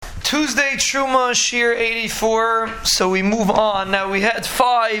Tuesday, Truma, Shir 84. So we move on. Now we had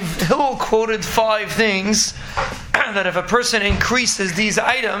Hillel quoted 5 things that if a person increases these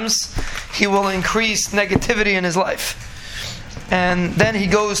items, he will increase negativity in his life. And then he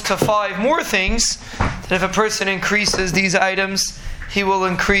goes to 5 more things that if a person increases these items, he will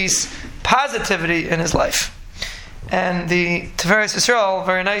increase positivity in his life. And the Tiferes Yisrael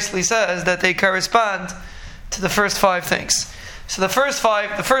very nicely says that they correspond to the first 5 things. So the first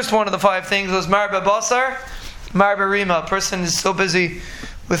one of the 5 things was Marba Basar, Marba Rima. A person is so busy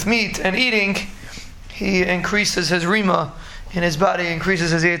with meat and eating, he increases his Rima in his body,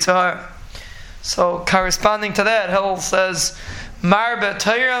 increases his Yitzhar. So corresponding to that, Hillel says, Marba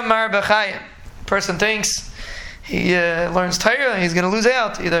Torah, Marba Chayim. A person thinks he learns Torah and he's going to lose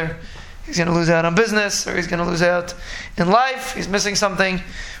out. Either he's going to lose out on business or he's going to lose out in life. He's missing something.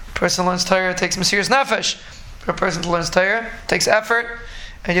 A person learns Torah, takes Mesiras Nefesh. For a person who learns Torah, takes effort,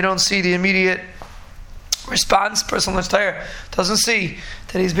 and you don't see the immediate response. Person learns Torah, doesn't see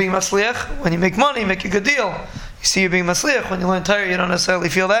that he's being matzliach. When you make money, make a good deal. You see you're being matzliach. When you learn Torah, you don't necessarily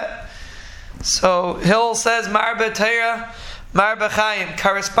feel that. So Hillel says, Marba Torah, Marba Chayim.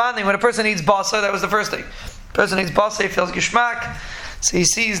 Corresponding, when a person eats basa, that was the first thing. A person eats basa, he feels geshmak, so he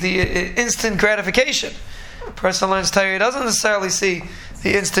sees the instant gratification. A person learns Torah, he doesn't necessarily see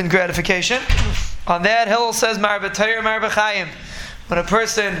the instant gratification. On that, Hillel says, Marba Torah, Marba Chayim. When a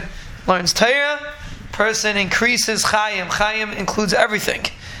person learns Torah, person increases Chayim. Chayim includes everything.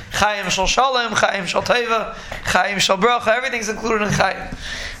 Chayim shel Shalom, Chayim shel Teva, Chayim shel Bracha, everything's included in Chayim.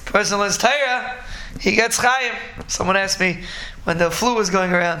 Person learns Torah, he gets Chayim. Someone asked me when the flu was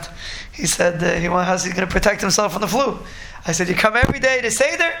going around, he said, how's he going to protect himself from the flu? I said, you come every day to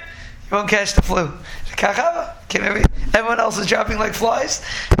Seder, you won't catch the flu. Everyone else is dropping like flies.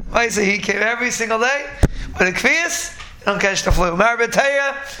 I say he came every single day with a kvias, don't catch the flu. Marba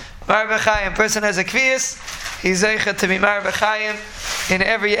Torah, Marba Chayim. Person has a kvias, he's zeichet to be Marba Chayim in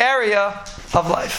every area of life.